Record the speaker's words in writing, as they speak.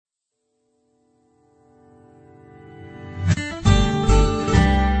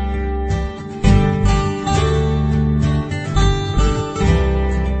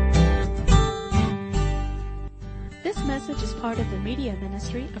media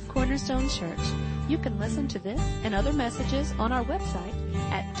ministry of Cornerstone Church. You can listen to this and other messages on our website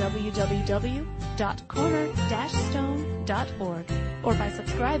at www.corner-stone.org or by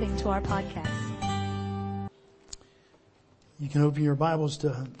subscribing to our podcast. You can open your Bibles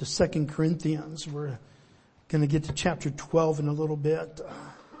to 2 Corinthians. We're going to get to chapter 12 in a little bit.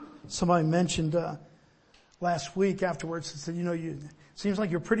 Somebody mentioned last week afterwards, said, it seems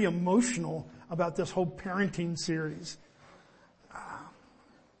like you're pretty emotional about this whole parenting series.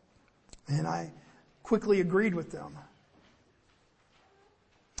 And I quickly agreed with them.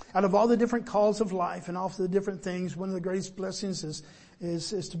 Out of all the different calls of life and all of the different things, one of the greatest blessings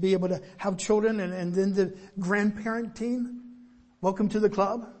is to be able to have children and then the grandparenting. Welcome to the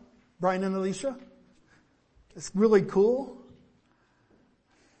club, Brian and Alicia. It's really cool.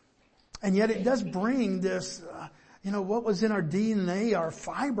 And yet it does bring this, what was in our DNA, our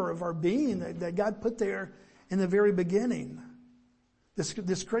fiber of our being that God put there in the very beginning.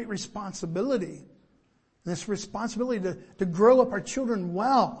 This great responsibility. This responsibility to grow up our children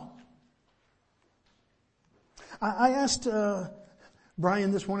well. I asked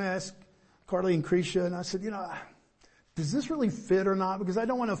Brian this morning, I asked Carly and Cretia, and I said, does this really fit or not? Because I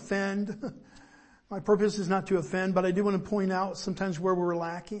don't want to offend. My purpose is not to offend, but I do want to point out sometimes where we're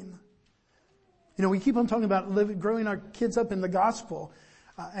lacking. We keep on talking about growing our kids up in the gospel.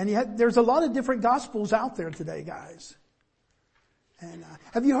 And yet there's a lot of different gospels out there today, guys. And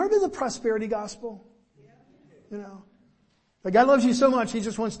have you heard of the prosperity gospel? That God loves you so much, He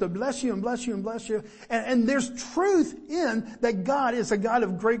just wants to bless you and bless you and bless you. And there's truth in that God is a God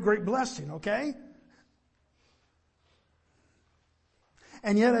of great, great blessing, okay?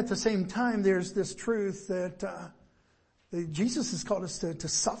 And yet at the same time, there's this truth that Jesus has called us to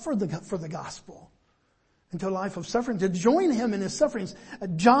suffer for the gospel. Into a life of suffering, to join Him in His sufferings.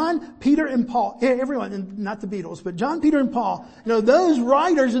 John, Peter, and Paul, everyone, not the Beatles, but John, Peter, and Paul, those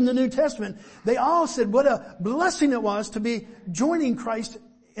writers in the New Testament, they all said what a blessing it was to be joining Christ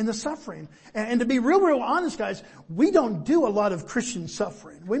in the suffering. And to be real honest, guys, we don't do a lot of Christian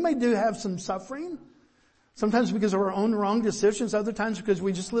suffering. We may have some suffering, sometimes because of our own wrong decisions, other times because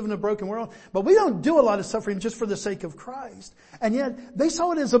we just live in a broken world, but we don't do a lot of suffering just for the sake of Christ. And yet, they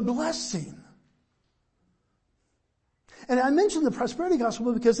saw it as a blessing. And I mentioned the prosperity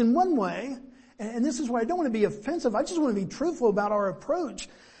gospel because in one way, and this is where I don't want to be offensive, I just want to be truthful about our approach.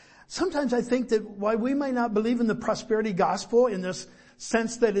 Sometimes I think that why we may not believe in the prosperity gospel in this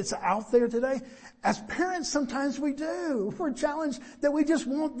sense that it's out there today, as parents sometimes we do. We're challenged that we just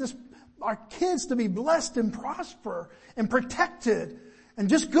want our kids to be blessed and prosper and protected and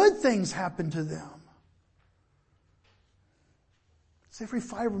just good things happen to them. It's every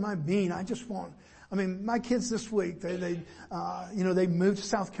fiber of my being. My kids this week, they moved to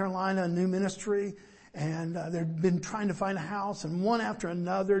South Carolina, a new ministry, and they've been trying to find a house, and one after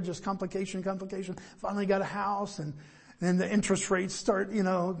another, just complication, finally got a house, and then the interest rates start,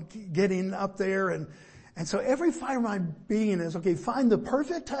 getting up there, and so every fiber of my being is, okay, find the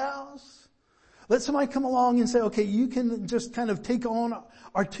perfect house. Let somebody come along and say, okay, you can just kind of take on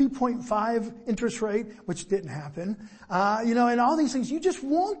our 2.5 interest rate, which didn't happen. And all these things. You just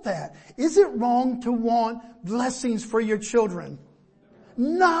want that. Is it wrong to want blessings for your children?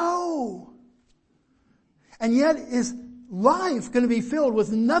 No. And yet is life going to be filled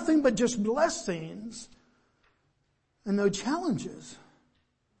with nothing but just blessings and no challenges?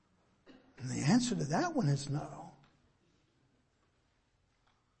 And the answer to that one is no.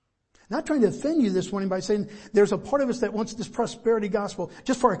 Not trying to offend you this morning by saying there's a part of us that wants this prosperity gospel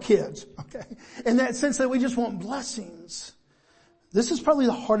just for our kids, okay? In that sense that we just want blessings. This is probably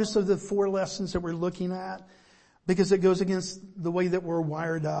the hardest of the 4 lessons that we're looking at because it goes against the way that we're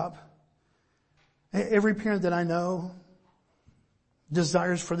wired up. Every parent that I know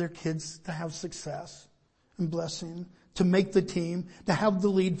desires for their kids to have success and blessing, to make the team, to have the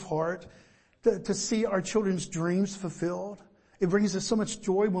lead part, to see our children's dreams fulfilled. It brings us so much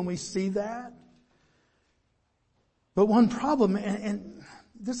joy when we see that. But one problem, and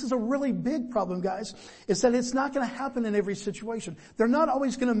this is a really big problem, guys, is that it's not going to happen in every situation. They're not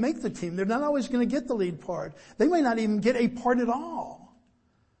always going to make the team. They're not always going to get the lead part. They may not even get a part at all.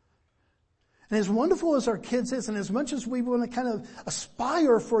 And as wonderful as our kids is, and as much as we want to kind of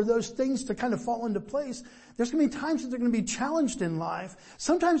aspire for those things to kind of fall into place, there's going to be times that they're going to be challenged in life.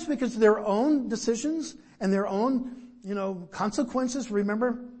 Sometimes because of their own decisions and their own consequences.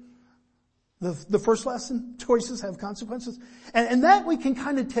 Remember the first lesson? Choices have consequences. And that we can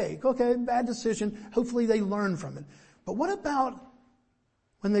kind of take. Okay, bad decision. Hopefully they learn from it. But what about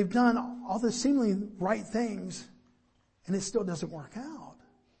when they've done all the seemingly right things and it still doesn't work out?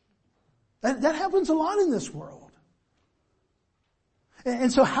 That happens a lot in this world.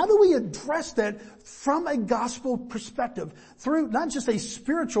 And so how do we address that from a gospel perspective? Through not just a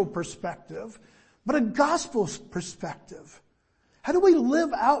spiritual perspective, but a gospel perspective. How do we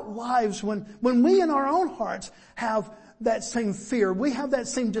live out lives when we in our own hearts have that same fear, we have that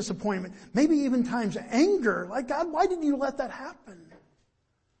same disappointment, maybe even times anger, like, God, why did you let that happen?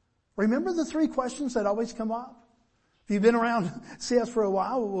 Remember the 3 questions that always come up? If you've been around CS for a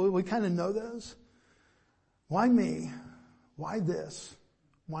while, we kind of know those. Why me? Why this?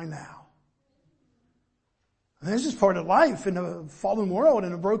 Why now? And this is part of life in a fallen world,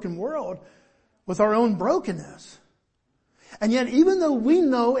 in a broken world, with our own brokenness. And yet, even though we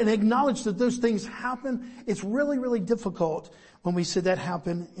know and acknowledge that those things happen, it's really, really difficult when we see that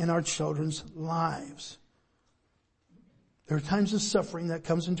happen in our children's lives. There are times of suffering that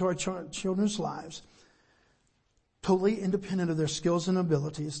comes into our children's lives, totally independent of their skills and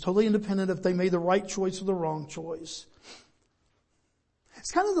abilities, totally independent if they made the right choice or the wrong choice.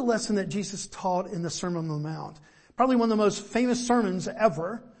 It's kind of the lesson that Jesus taught in the Sermon on the Mount. Probably one of the most famous sermons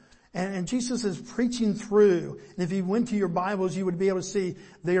ever. And Jesus is preaching through. And if you went to your Bibles, you would be able to see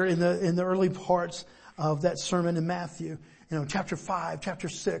there in the early parts of that sermon in Matthew, chapter 5, chapter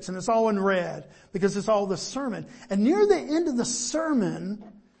 6. And it's all in red because it's all the sermon. And near the end of the sermon,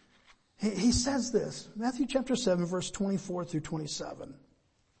 he says this, Matthew chapter 7, verse 24 through 27.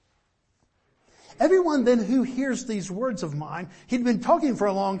 Everyone then who hears these words of mine, he'd been talking for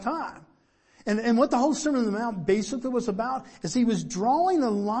a long time. And what the whole Sermon on the Mount basically was about is he was drawing a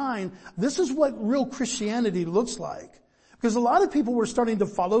line. This is what real Christianity looks like. Because a lot of people were starting to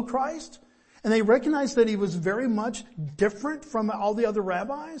follow Christ, and they recognized that he was very much different from all the other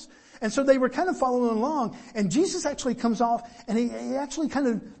rabbis. And so they were kind of following along. And Jesus actually comes off and he actually kind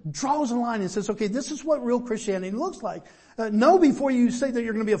of draws a line and says, okay, this is what real Christianity looks like. Know before you say that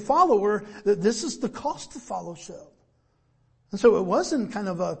you're going to be a follower that this is the cost of fellowship. And so it wasn't kind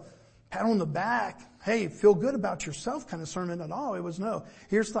of a pat on the back, hey, feel good about yourself kind of sermon at all. It was no,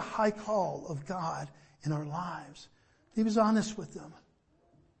 here's the high call of God in our lives. He was honest with them.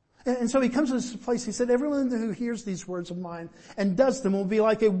 And so he comes to this place, he said, everyone who hears these words of mine and does them will be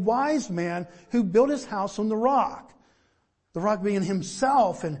like a wise man who built his house on the rock. The rock being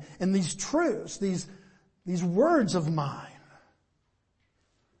himself and these truths, these words of mine.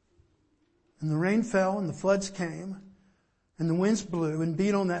 And the rain fell and the floods came. And the winds blew and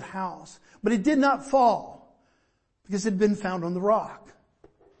beat on that house. But it did not fall because it had been found on the rock.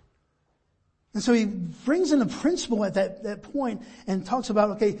 And so he brings in a principle at that point and talks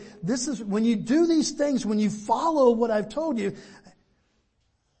about, okay, this is, when you do these things, when you follow what I've told you,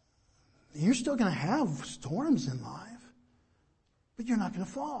 you're still going to have storms in life, but you're not going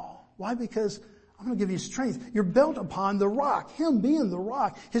to fall. Why? Because I'm going to give you strength. You're built upon the rock, him being the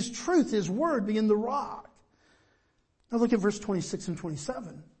rock, his truth, his word being the rock. Now look at verse 26 and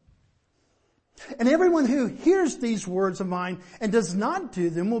 27. And everyone who hears these words of mine and does not do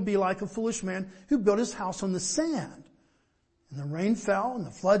them will be like a foolish man who built his house on the sand. And the rain fell and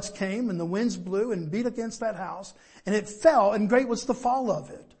the floods came and the winds blew and beat against that house and it fell and great was the fall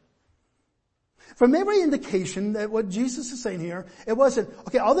of it. From every indication that what Jesus is saying here, it wasn't,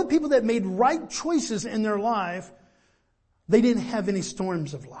 okay, all the people that made right choices in their life, they didn't have any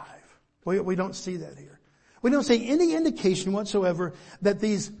storms of life. We don't see that here. We don't see any indication whatsoever that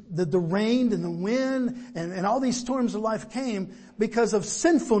the rain and the wind and all these storms of life came because of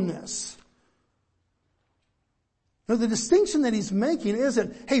sinfulness. No, the distinction that he's making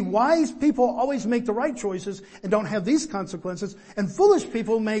isn't, hey, wise people always make the right choices and don't have these consequences, and foolish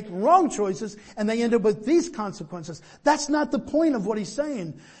people make wrong choices and they end up with these consequences. That's not the point of what he's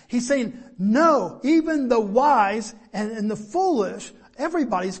saying. He's saying, no, even the wise and the foolish,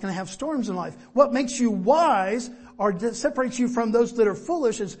 everybody's going to have storms in life. What makes you wise or separates you from those that are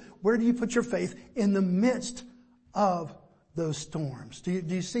foolish is where do you put your faith in the midst of those storms? Do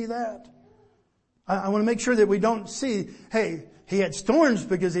you see that? I want to make sure that we don't see, hey, he had storms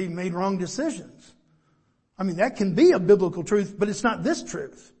because he made wrong decisions. I mean, that can be a biblical truth, but it's not this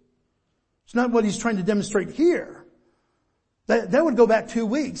truth. It's not what he's trying to demonstrate here. That would go back 2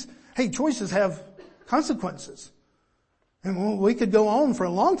 weeks. Hey, choices have consequences. And we could go on for a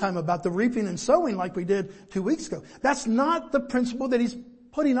long time about the reaping and sowing like we did 2 weeks ago. That's not the principle that he's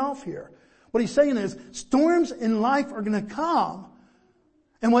putting off here. What he's saying is storms in life are going to come.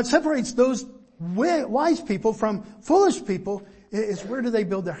 And what separates those wise people from foolish people is where do they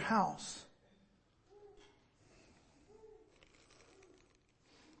build their house?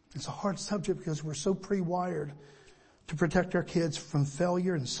 It's a hard subject because we're so pre-wired to protect our kids from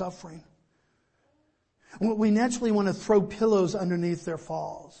failure and suffering. We naturally want to throw pillows underneath their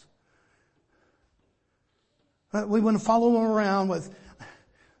falls. We want to follow them around with,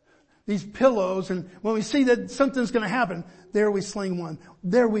 these pillows, and when we see that something's going to happen, there we sling one.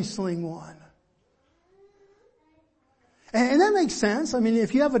 There we sling one. And that makes sense. I mean,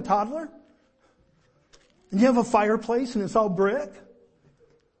 if you have a toddler, and you have a fireplace and it's all brick,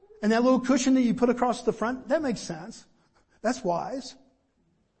 and that little cushion that you put across the front, that makes sense. That's wise.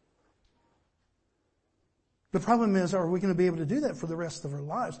 The problem is, are we going to be able to do that for the rest of our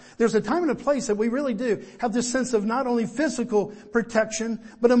lives? There's a time and a place that we really do have this sense of not only physical protection,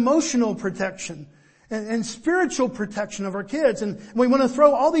 but emotional protection and spiritual protection of our kids. And we want to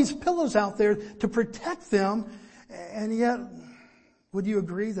throw all these pillows out there to protect them. And yet, would you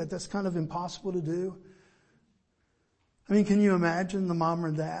agree that that's kind of impossible to do? I mean, can you imagine the mom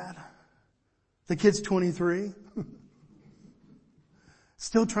or dad? The kid's 23.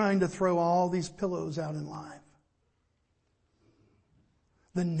 Still trying to throw all these pillows out in life.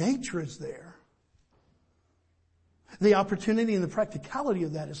 The nature is there. The opportunity and the practicality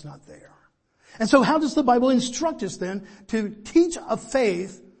of that is not there. And so how does the Bible instruct us then to teach a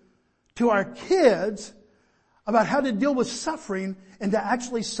faith to our kids about how to deal with suffering and to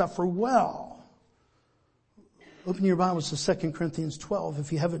actually suffer well? Open your Bibles to 2 Corinthians 12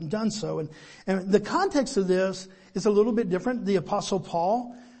 if you haven't done so. And the context of this is a little bit different. The Apostle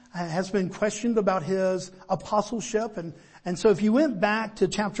Paul has been questioned about his apostleship. And so if you went back to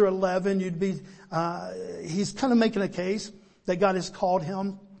chapter 11, he's kind of making a case that God has called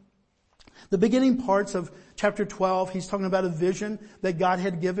him. The beginning parts of chapter 12, he's talking about a vision that God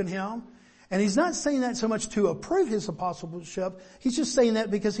had given him. And he's not saying that so much to approve his apostleship. He's just saying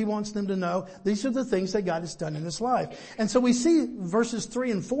that because he wants them to know these are the things that God has done in his life. And so we see verses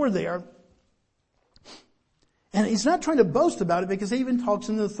 3 and 4 there. And he's not trying to boast about it because he even talks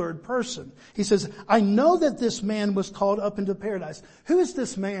in the third person. He says, I know that this man was called up into paradise. Who is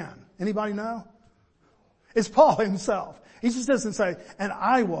this man? Anybody know? It's Paul himself. He just doesn't say, and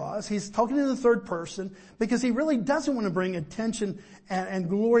I was. He's talking in the third person because he really doesn't want to bring attention and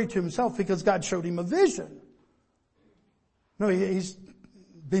glory to himself because God showed him a vision. No, he's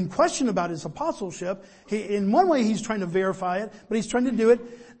been questioned about his apostleship. In one way he's trying to verify it, but he's trying to do it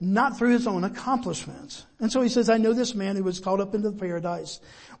not through his own accomplishments. And so he says, I know this man who was called up into paradise,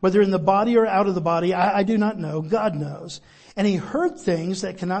 whether in the body or out of the body, I do not know. God knows. And he heard things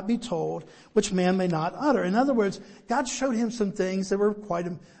that cannot be told, which man may not utter. In other words, God showed him some things that were quite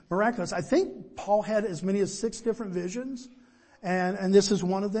miraculous. I think Paul had as many as 6 different visions, and this is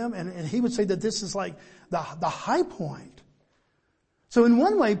one of them. And he would say that this is like the high point. So in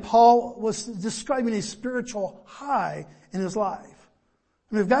one way, Paul was describing a spiritual high in his life.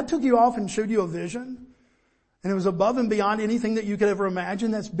 I mean, if God took you off and showed you a vision, and it was above and beyond anything that you could ever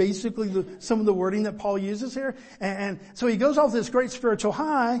imagine, that's basically some of the wording that Paul uses here. And so he goes off this great spiritual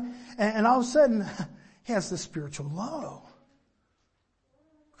high, and all of a sudden, he has this spiritual low.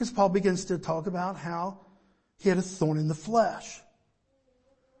 Because Paul begins to talk about how he had a thorn in the flesh.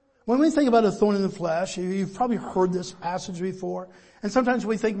 When we think about a thorn in the flesh, you've probably heard this passage before, and sometimes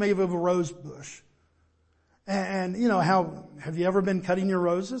we think maybe of a rose bush. And you know have you ever been cutting your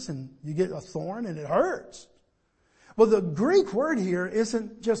roses and you get a thorn and it hurts? Well, the Greek word here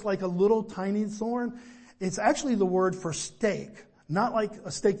isn't just like a little tiny thorn. It's actually the word for stake. Not like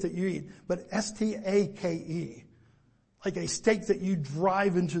a steak that you eat, but S-T-A-K-E. Like a stake that you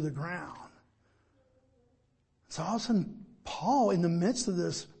drive into the ground. So all of a sudden, Paul, in the midst of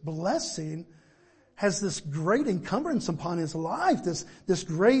this blessing, has this great encumbrance upon his life, this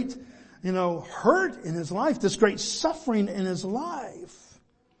great, hurt in his life, this great suffering in his life.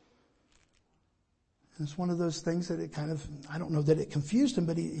 And it's one of those things that it kind of, I don't know that it confused him,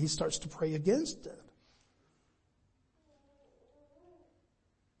 but he starts to pray against it.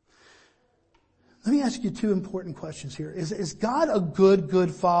 Let me ask you 2 important questions here. Is God a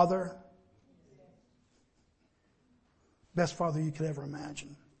good father? Best father you could ever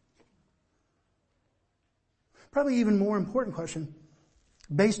imagine. Probably even more important question,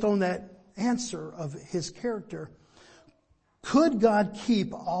 based on that answer of his character, could God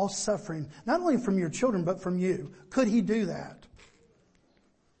keep all suffering, not only from your children, but from you? Could he do that?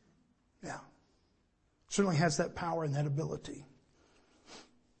 Yeah. Certainly has that power and that ability.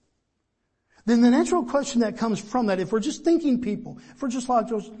 Then the natural question that comes from that, if we're just thinking people, if we're just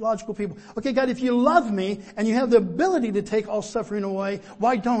logical people, okay, God, if you love me and you have the ability to take all suffering away,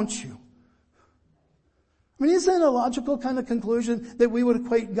 why don't you? I mean, isn't it a logical kind of conclusion that we would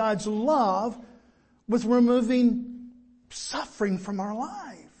equate God's love with removing suffering from our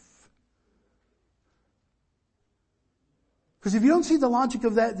life? Because if you don't see the logic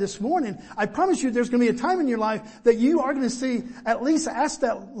of that this morning, I promise you there's going to be a time in your life that you are going to see, at least ask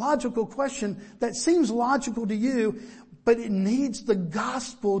that logical question that seems logical to you, But it needs the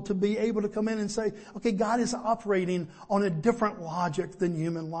gospel to be able to come in and say, okay, God is operating on a different logic than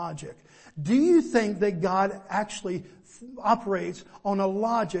human logic. Do you think that God actually operates on a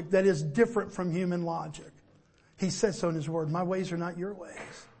logic that is different from human logic? He says so in His Word. My ways are not your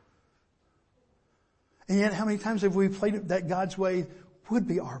ways. And yet how many times have we prayed that God's way would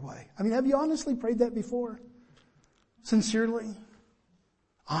be our way? I mean, have you honestly prayed that before? Sincerely?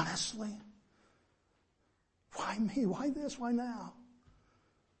 Honestly? Why me? Why this? Why now?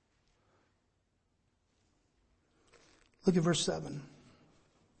 Look at verse 7.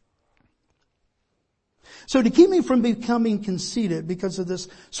 So to keep me from becoming conceited because of this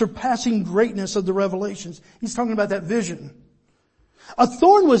surpassing greatness of the revelations, he's talking about that vision. A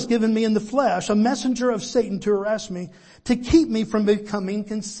thorn was given me in the flesh, a messenger of Satan to harass me, to keep me from becoming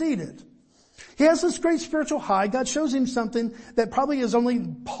conceited. He has this great spiritual high. God shows him something that probably is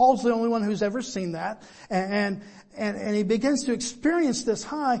Paul's the only one who's ever seen that. And he begins to experience this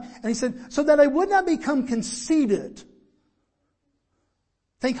high. And he said, so that I would not become conceited.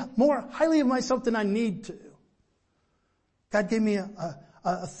 Think more highly of myself than I need to. God gave me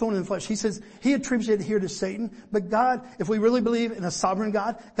a thorn in the flesh. He says, he attributes it here to Satan. But God, if we really believe in a sovereign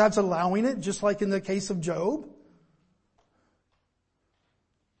God, God's allowing it, just like in the case of Job.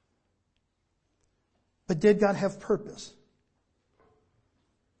 But did God have purpose?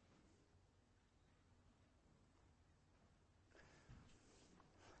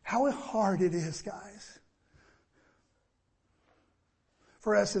 How hard it is, guys,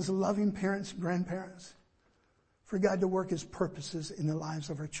 for us as loving parents and grandparents, for God to work His purposes in the lives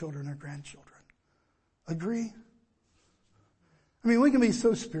of our children or grandchildren. Agree? I mean, we can be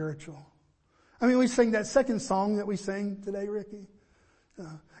so spiritual. I mean, we sing that second song that we sang today, Ricky.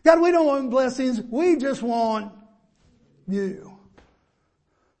 God, we don't want blessings. We just want you.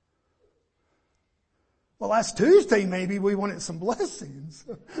 Well, last Tuesday maybe we wanted some blessings.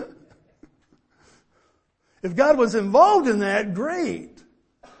 If God was involved in that, great.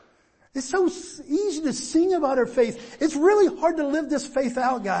 It's so easy to sing about our faith. It's really hard to live this faith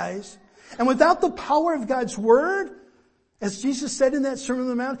out, guys. And without the power of God's Word, as Jesus said in that Sermon on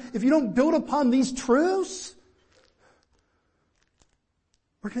the Mount, if you don't build upon these truths,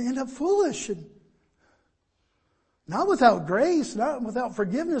 we're going to end up foolish. And not without grace, not without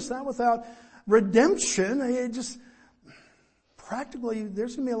forgiveness, not without redemption. It just, practically,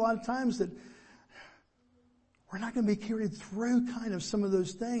 there's going to be a lot of times that we're not going to be carried through kind of some of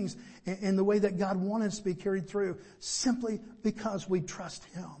those things in the way that God wanted us to be carried through, simply because we trust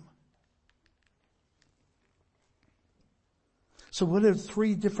Him. So what are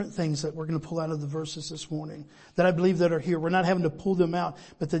three different things that we're going to pull out of the verses this morning that I believe that are here? We're not having to pull them out,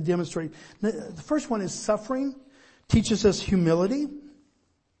 but to demonstrate. The first one is suffering teaches us humility.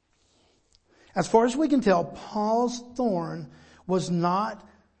 As far as we can tell, Paul's thorn was not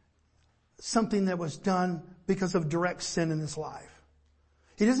something that was done because of direct sin in his life.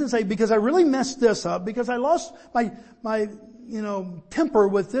 He doesn't say, because I really messed this up, because I lost my temper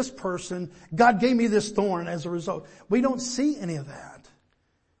with this person, God gave me this thorn as a result. We don't see any of that.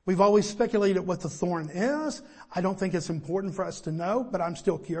 We've always speculated what the thorn is. I don't think it's important for us to know, but I'm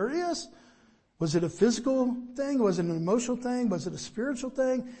still curious. Was it a physical thing? Was it an emotional thing? Was it a spiritual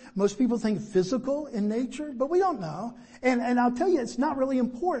thing? Most people think physical in nature, but we don't know. And I'll tell you, it's not really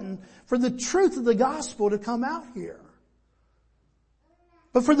important for the truth of the gospel to come out here.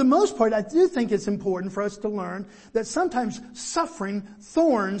 But for the most part, I do think it's important for us to learn that sometimes suffering,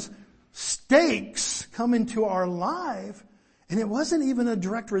 thorns, stakes come into our life, and it wasn't even a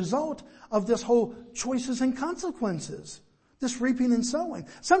direct result of this whole choices and consequences, this reaping and sowing.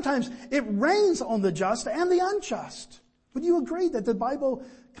 Sometimes it rains on the just and the unjust. Would you agree that the Bible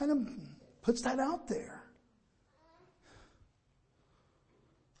kind of puts that out there?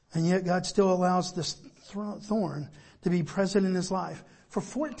 And yet God still allows this thorn to be present in his life. For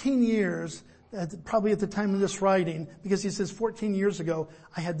 14 years, probably at the time of this writing, because he says 14 years ago,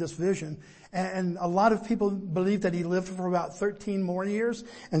 I had this vision. And a lot of people believe that he lived for about 13 more years.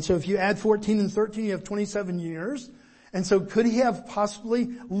 And so if you add 14 and 13, you have 27 years. And so could he have possibly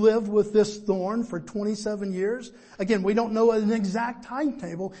lived with this thorn for 27 years? Again, we don't know an exact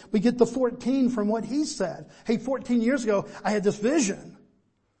timetable. We get the 14 from what he said. Hey, 14 years ago, I had this vision.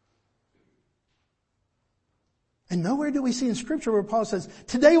 And nowhere do we see in Scripture where Paul says,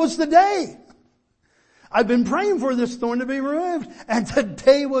 today was the day. I've been praying for this thorn to be removed, and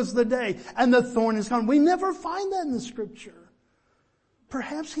today was the day, and the thorn is gone. We never find that in the Scripture.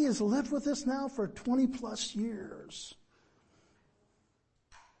 Perhaps he has lived with this now for 20 plus years.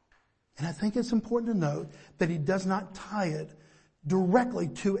 And I think it's important to note that he does not tie it directly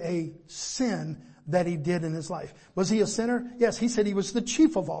to a sin that he did in his life. Was he a sinner? Yes, he said he was the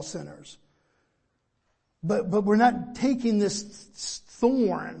chief of all sinners. But we're not taking this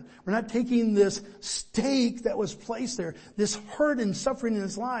thorn. We're not taking this stake that was placed there, this hurt and suffering in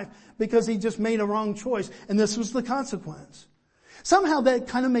his life because he just made a wrong choice. And this was the consequence. Somehow that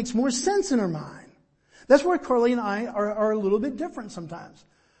kind of makes more sense in our mind. That's where Carly and I are a little bit different sometimes.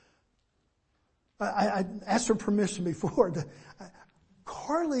 I asked her permission before.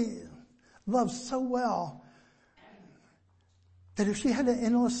 Carly loves so well that if she had an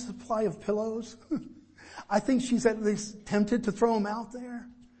endless supply of pillows, I think she's at least tempted to throw them out there.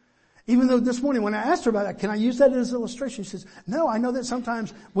 Even though this morning when I asked her about that, can I use that as an illustration? She says, no, I know that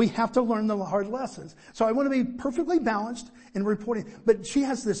sometimes we have to learn the hard lessons. So I want to be perfectly balanced in reporting. But she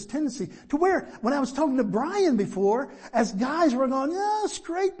has this tendency to where, when I was talking to Brian before, as guys were going, yeah,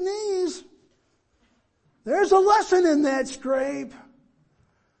 scrape knees. There's a lesson in that scrape.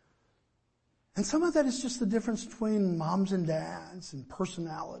 And some of that is just the difference between moms and dads and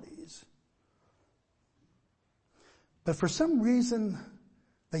personalities. But for some reason,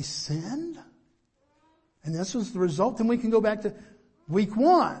 they sinned. And this was the result. Then we can go back to week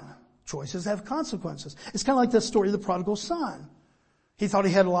 1. Choices have consequences. It's kind of like the story of the prodigal son. He thought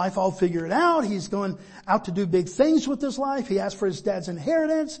he had a life all figured out. He's going out to do big things with his life. He asked for his dad's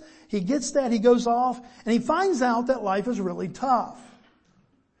inheritance. He gets that. He goes off. And he finds out that life is really tough.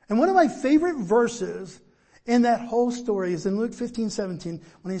 And one of my favorite verses in that whole story is in Luke 15:17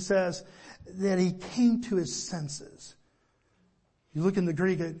 when he says that he came to his senses. You look in the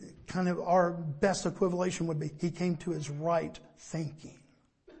Greek, kind of our best equivalation would be he came to his right thinking.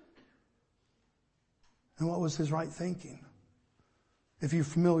 And what was his right thinking? If you're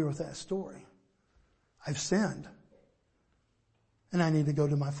familiar with that story, I've sinned and I need to go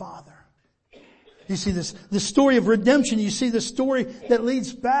to my Father. You see this story of redemption. You see the story that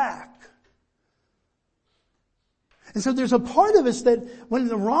leads back. And so there's a part of us that when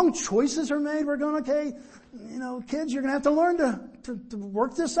the wrong choices are made, we're going, okay, kids, you're going to have to learn to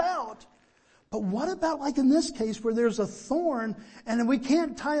work this out. But what about like in this case where there's a thorn and we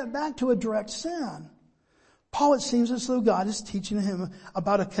can't tie it back to a direct sin? Paul, it seems as though God is teaching him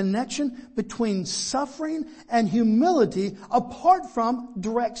about a connection between suffering and humility apart from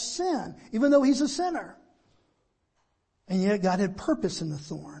direct sin, even though he's a sinner. And yet God had purpose in the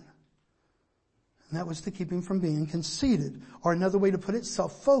thorn. And that was to keep him from being conceited, or another way to put it,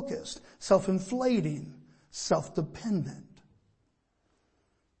 self-focused, self-inflating, self-dependent.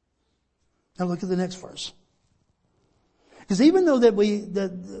 Now look at the next verse. Because even though that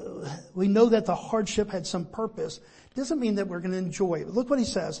we know that the hardship had some purpose, it doesn't mean that we're going to enjoy it. Look what he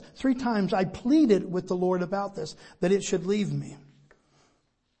says. 3 times I pleaded with the Lord about this, that it should leave me.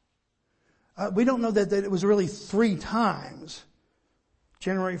 We don't know that it was really 3 times.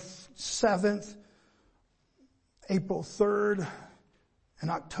 January 7th, April 3rd,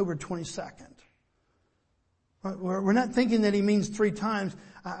 and October 22nd. We're not thinking that he means 3 times.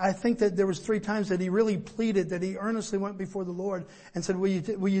 I think that there was 3 times that he really pleaded, that he earnestly went before the Lord and said, will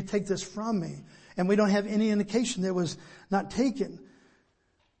you take this from me? And we don't have any indication that it was not taken.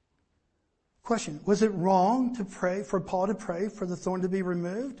 Question, was it wrong to pray, for Paul to pray for the thorn to be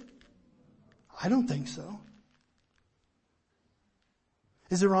removed? I don't think so.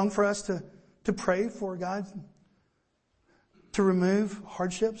 Is it wrong for us to pray for God to remove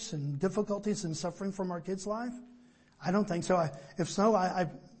hardships and difficulties and suffering from our kids' life? I don't think so. If so, I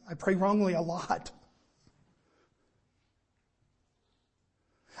pray wrongly a lot.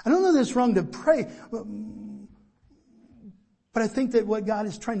 I don't know that it's wrong to pray, but I think that what God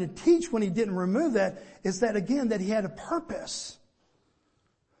is trying to teach when he didn't remove that is that, again, that he had a purpose.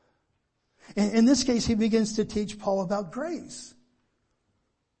 In this case, he begins to teach Paul about grace.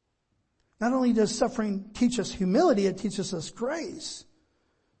 Not only does suffering teach us humility, it teaches us grace.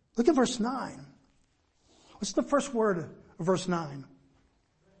 Look at verse 9. What's the first word of verse 9?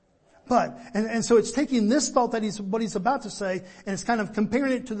 But. And so it's taking this thought that what he's about to say, and it's kind of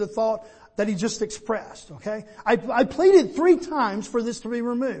comparing it to the thought that he just expressed, okay? I pleaded 3 times for this to be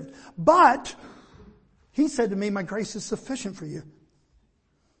removed. But he said to me, my grace is sufficient for you.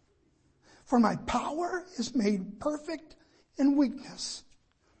 For my power is made perfect in weakness.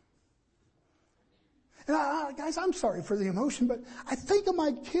 And guys, I'm sorry for the emotion, but I think of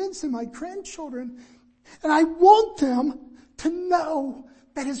my kids and my grandchildren, and I want them to know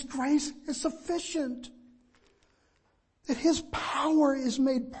that his grace is sufficient. That his power is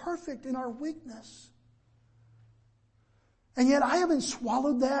made perfect in our weakness. And yet I haven't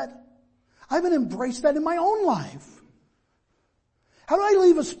swallowed that. I haven't embraced that in my own life. How do I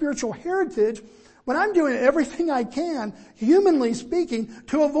leave a spiritual heritage when I'm doing everything I can, humanly speaking,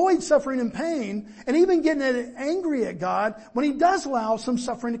 to avoid suffering and pain, and even getting angry at God when He does allow some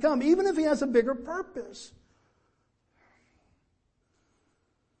suffering to come, even if He has a bigger purpose.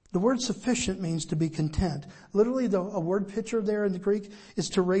 The word sufficient means to be content. Literally, a word picture there in the Greek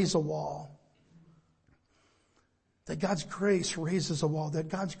is to raise a wall. That God's grace raises a wall. That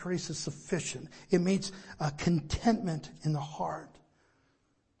God's grace is sufficient. It means contentment in the heart.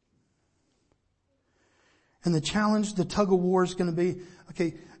 And the challenge, the tug of war is going to be,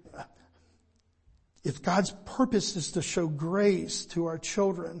 okay, if God's purpose is to show grace to our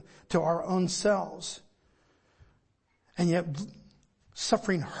children, to our own selves, and yet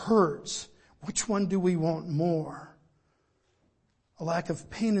suffering hurts, which one do we want more? A lack of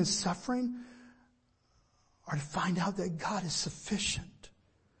pain and suffering, or to find out that God is sufficient?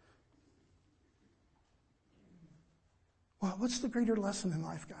 Well, what's the greater lesson in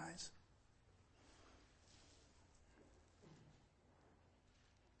life, guys?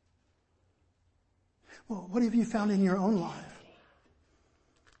 Well, what have you found in your own life?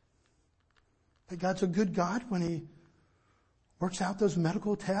 That God's a good God when He works out those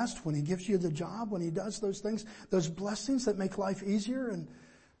medical tests, when He gives you the job, when He does those things, those blessings that make life easier and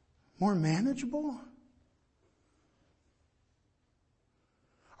more manageable?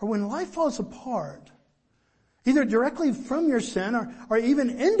 Or when life falls apart, either directly from your sin or even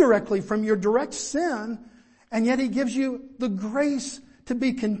indirectly from your direct sin, and yet He gives you the grace to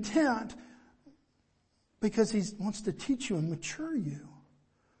be content because He wants to teach you and mature you.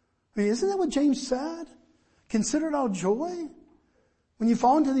 I mean, isn't that what James said? Consider it all joy when you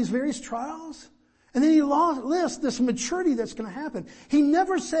fall into these various trials. And then he lists this maturity that's going to happen. He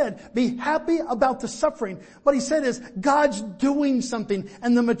never said, be happy about the suffering. What he said is, God's doing something,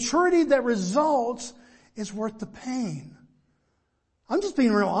 and the maturity that results is worth the pain. I'm just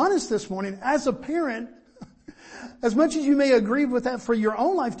being real honest this morning. As a parent, as much as you may agree with that for your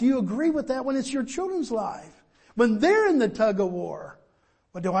own life, do you agree with that when it's your children's life? When they're in the tug of war,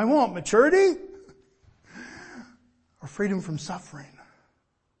 what do I want? Maturity? Or freedom from suffering?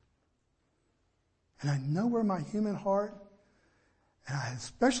 And I know where my human heart, and I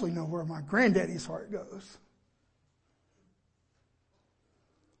especially know where my granddaddy's heart goes.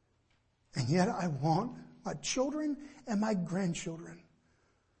 And yet I want my children and my grandchildren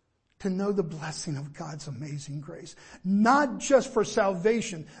to know the blessing of God's amazing grace. Not just for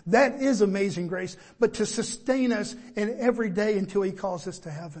salvation, that is amazing grace, but to sustain us in every day until He calls us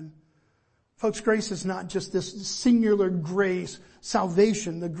to heaven. Folks, grace is not just this singular grace,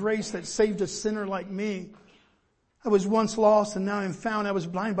 salvation, the grace that saved a sinner like me. I was once lost and now I'm found. I was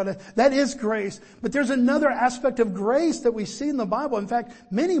blind, but that is grace. But there's another aspect of grace that we see in the Bible. In fact,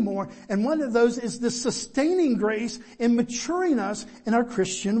 many more. And one of those is the sustaining grace in maturing us in our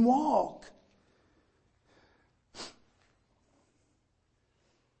Christian walk.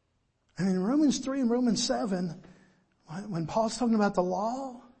 And in Romans 3 and Romans 7, when Paul's talking about the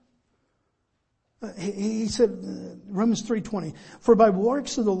law, he said, Romans 3:20, for by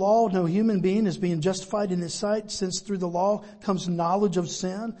works of the law no human being is being justified in his sight, since through the law comes knowledge of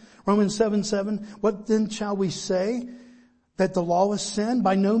sin. Romans 7:7, what then shall we say? That the law is sin?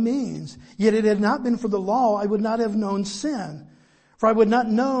 By no means. Yet it had not been for the law, I would not have known sin. For I would not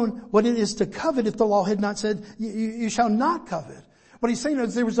known what it is to covet if the law had not said, you shall not covet. What he's saying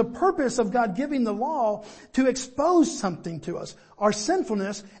is there was a purpose of God giving the law to expose something to us, our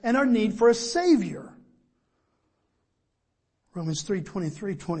sinfulness and our need for a Savior. Romans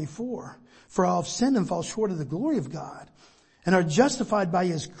 3:23-24. For all have sinned and fall short of the glory of God, and are justified by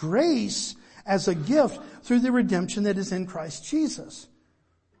His grace as a gift through the redemption that is in Christ Jesus.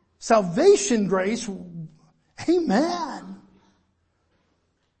 Salvation grace, amen.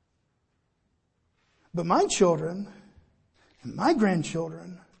 But my children and my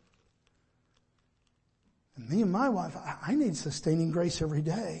grandchildren, and me and my wife, I need sustaining grace every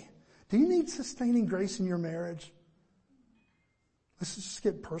day. Do you need sustaining grace in your marriage? Let's just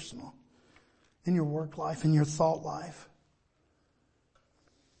get personal. In your work life, in your thought life.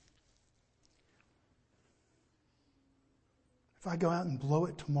 If I go out and blow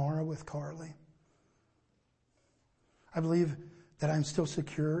it tomorrow with Carly, I believe that I'm still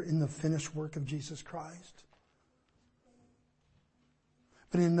secure in the finished work of Jesus Christ.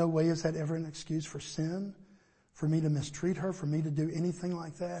 But in no way is that ever an excuse for sin, for me to mistreat her, for me to do anything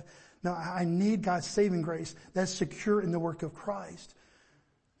like that. No, I need God's saving grace that's secure in the work of Christ.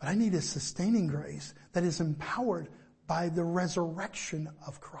 But I need a sustaining grace that is empowered by the resurrection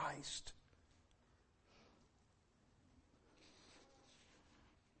of Christ.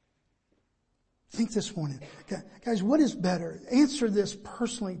 Think this morning. Guys, what is better? Answer this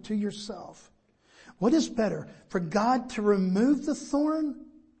personally to yourself. What is better, for God to remove the thorn,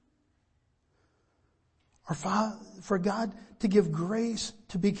 or for God to give grace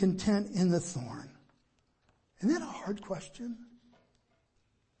to be content in the thorn? Isn't that a hard question?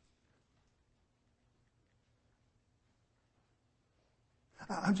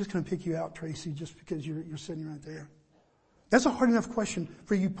 I'm just going to pick you out, Tracy, just because you're sitting right there. That's a hard enough question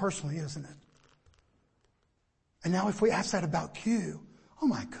for you personally, isn't it? And now if we ask that about you, oh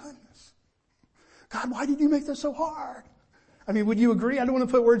my goodness. God, why did you make this so hard? I mean, would you agree? I don't want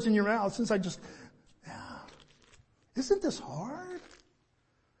to put words in your mouth since isn't this hard?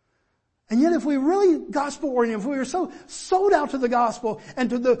 And yet if we really gospel-oriented, if we were so sold out to the gospel and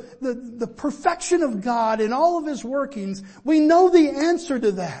to the perfection of God and all of His workings, we know the answer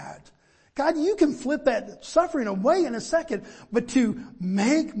to that. God, you can flip that suffering away in a second, but to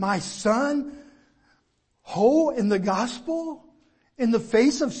make my son whole in the gospel, in the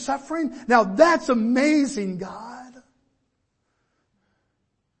face of suffering, now that's amazing, God.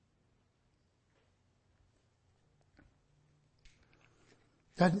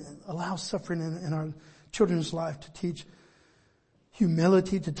 God allows suffering in our children's life to teach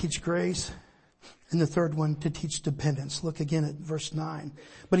humility, to teach grace, and the third one, to teach dependence. Look again at verse 9.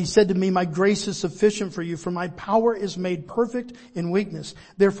 But He said to me, my grace is sufficient for you, for my power is made perfect in weakness.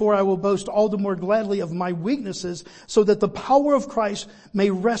 Therefore I will boast all the more gladly of my weaknesses, so that the power of Christ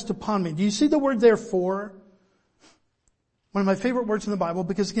may rest upon me. Do you see the word therefore? One of my favorite words in the Bible,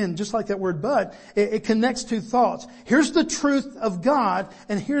 because again, just like that word but, it connects two thoughts. Here's the truth of God,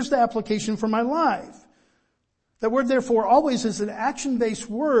 and here's the application for my life. That word therefore always is an action-based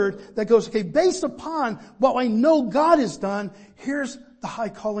word that goes, okay, based upon what I know God has done, here's the high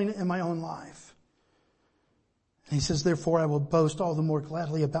calling in my own life. And He says, therefore I will boast all the more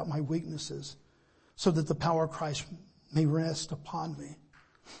gladly about my weaknesses, so that the power of Christ may rest upon me.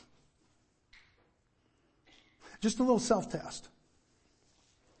 Just a little self-test.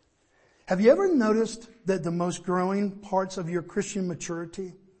 Have you ever noticed that the most growing parts of your Christian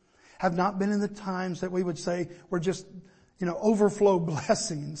maturity have not been in the times that we would say were just, overflow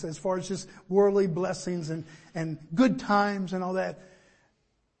blessings, as far as just worldly blessings and good times and all that?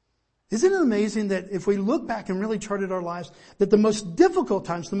 Isn't it amazing that if we look back and really charted our lives, that the most difficult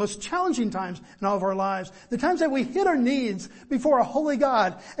times, the most challenging times in all of our lives, the times that we hit our knees before a holy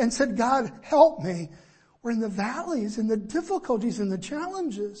God and said, God, help me, we're in the valleys and the difficulties and the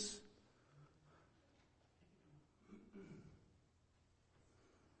challenges.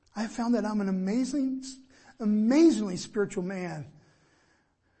 I have found that I'm an amazingly spiritual man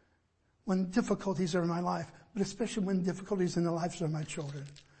when difficulties are in my life, but especially when difficulties in the lives of my children.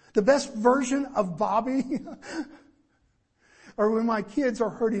 The best version of Bobby are when my kids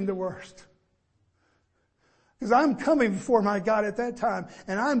are hurting the worst. Because I'm coming before my God at that time,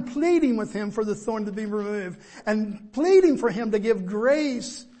 and I'm pleading with Him for the thorn to be removed, and pleading for Him to give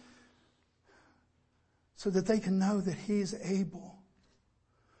grace so that they can know that He's able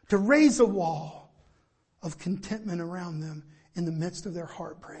to raise a wall of contentment around them in the midst of their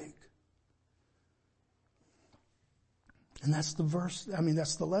heartbreak. And that's the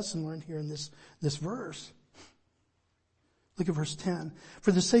lesson learned here in this verse. Look at verse 10.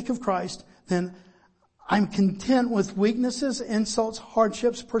 For the sake of Christ, then, I'm content with weaknesses, insults,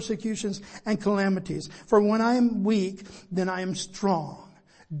 hardships, persecutions, and calamities. For when I am weak, then I am strong.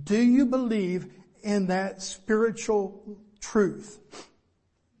 Do you believe in that spiritual truth?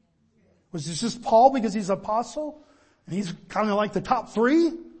 Was this just Paul because he's an apostle? And he's kind of like the top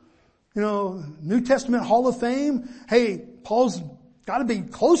three? New Testament Hall of Fame. Hey, Paul's got to be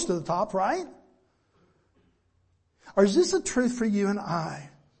close to the top, right? Or is this a truth for you and I?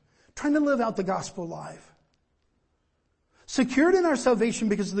 Trying to live out the gospel life. Secured in our salvation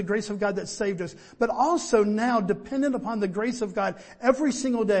because of the grace of God that saved us, but also now dependent upon the grace of God every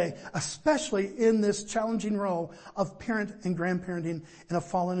single day, especially in this challenging role of parent and grandparenting in a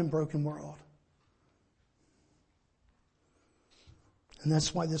fallen and broken world. And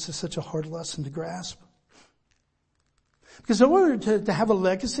that's why this is such a hard lesson to grasp. Because in order to have a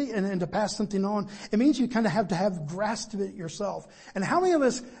legacy and to pass something on, it means you kind of have to have grasped it yourself. And how many of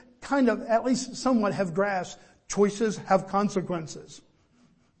us kind of, at least somewhat, have grasped choices have consequences?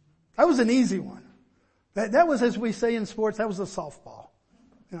 That was an easy one. That was, as we say in sports, that was a softball.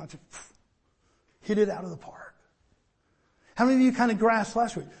 Just hit it out of the park. How many of you kind of grasped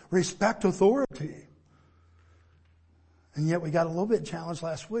last week? Respect authority. And yet we got a little bit challenged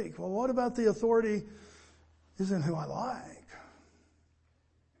last week. Well, what about the authority isn't who I like?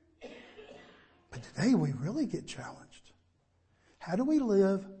 But today we really get challenged. How do we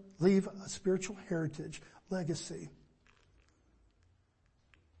leave a spiritual heritage, legacy,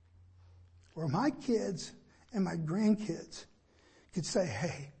 where my kids and my grandkids could say,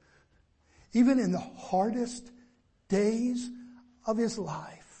 hey, even in the hardest days of his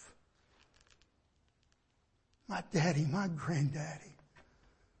life, my daddy, my granddaddy,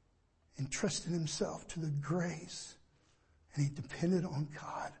 entrusted himself to the grace and he depended on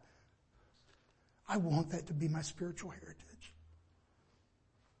God. I want that to be my spiritual heritage.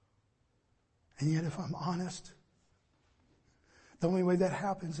 And yet, if I'm honest, the only way that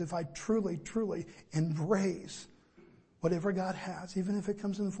happens is if I truly, truly embrace whatever God has, even if it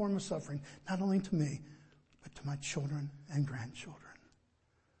comes in the form of suffering, not only to me, but to my children and grandchildren.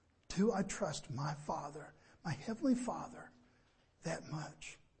 Do I trust my Father, my Heavenly Father, that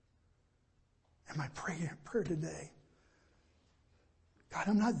much? And my prayer today, God,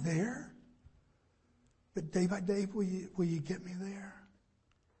 I'm not there, but day by day, will you get me there?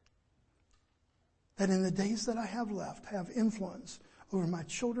 That in the days that I have left, have influence over my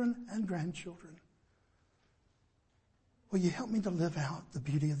children and grandchildren. Will you help me to live out the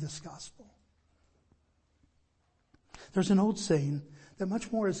beauty of this gospel? There's an old saying that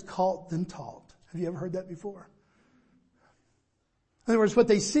much more is caught than taught. Have you ever heard that before? In other words, what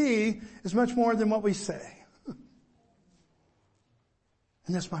they see is much more than what we say.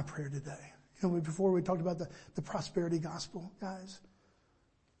 And that's my prayer today. You know, before we talked about the prosperity gospel, guys.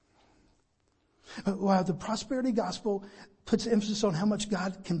 Wow, the prosperity gospel puts emphasis on how much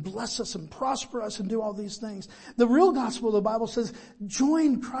God can bless us and prosper us and do all these things. The real gospel, the Bible says,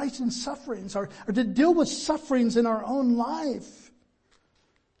 join Christ in sufferings or to deal with sufferings in our own life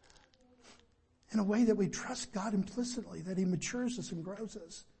in a way that we trust God implicitly, that he matures us and grows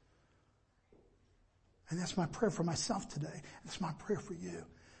us. And that's my prayer for myself today. That's my prayer for you,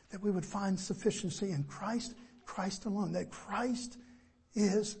 that we would find sufficiency in Christ, Christ alone, that Christ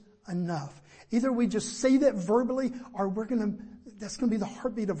is enough. Either we just say that verbally or that's going to be the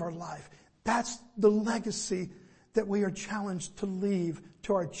heartbeat of our life. That's the legacy that we are challenged to leave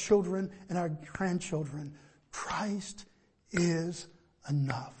to our children and our grandchildren. Christ is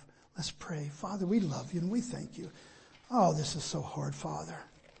enough. Let's pray. Father, we love you and we thank you. Oh, this is so hard, Father.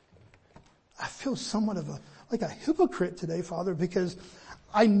 I feel somewhat of like a hypocrite today, Father, because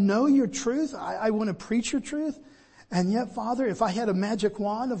I know your truth. I want to preach your truth. And yet, Father, if I had a magic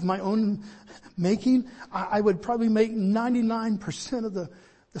wand of my own making, I would probably make 99% of the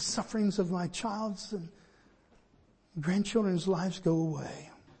sufferings of my child's and grandchildren's lives go away.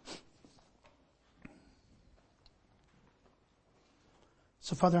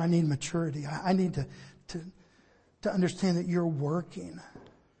 So, Father, I need maturity. I need to understand that you're working.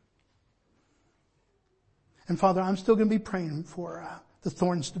 And, Father, I'm still going to be praying for the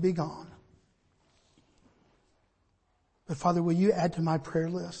thorns to be gone. But Father, will you add to my prayer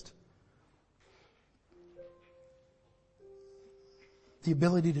list the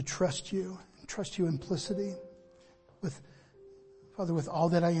ability to trust you implicitly with all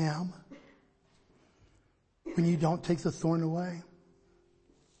that I am when you don't take the thorn away.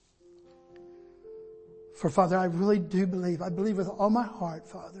 For Father, I really do believe, I believe with all my heart,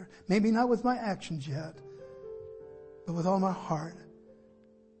 Father, maybe not with my actions yet, but with all my heart,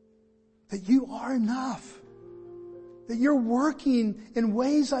 that you are enough. That you're working in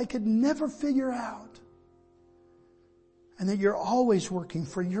ways I could never figure out. And that you're always working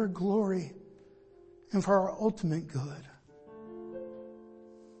for your glory and for our ultimate good.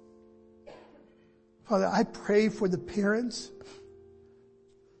 Father, I pray for the parents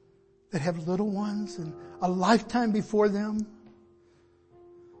that have little ones and a lifetime before them.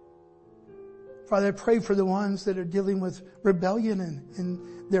 Father, I pray for the ones that are dealing with rebellion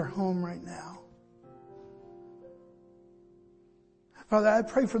in their home right now. Father, I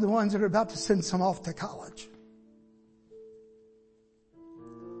pray for the ones that are about to send some off to college.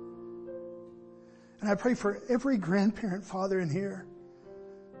 And I pray for every grandparent, Father, in here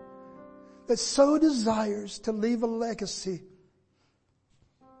that so desires to leave a legacy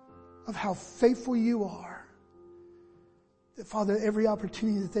of how faithful you are. That, Father, every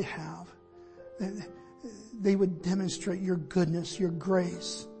opportunity that they have, that they would demonstrate your goodness, your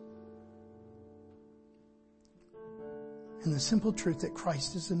grace, and the simple truth that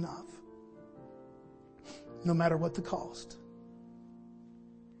Christ is enough, no matter what the cost.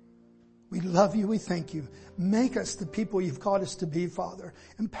 We love you. We thank you. Make us the people you've called us to be, Father.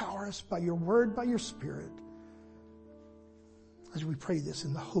 Empower us by your word, by your Spirit, as we pray this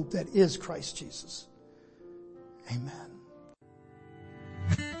in the hope that is Christ Jesus. Amen.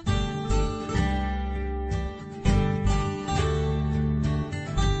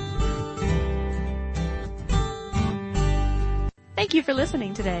 Thank you for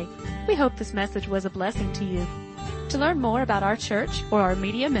listening today. We hope this message was a blessing to you. To learn more about our church or our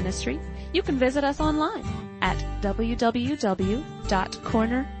media ministry, you can visit us online at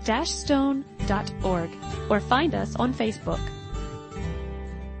www.corner-stone.org or find us on Facebook.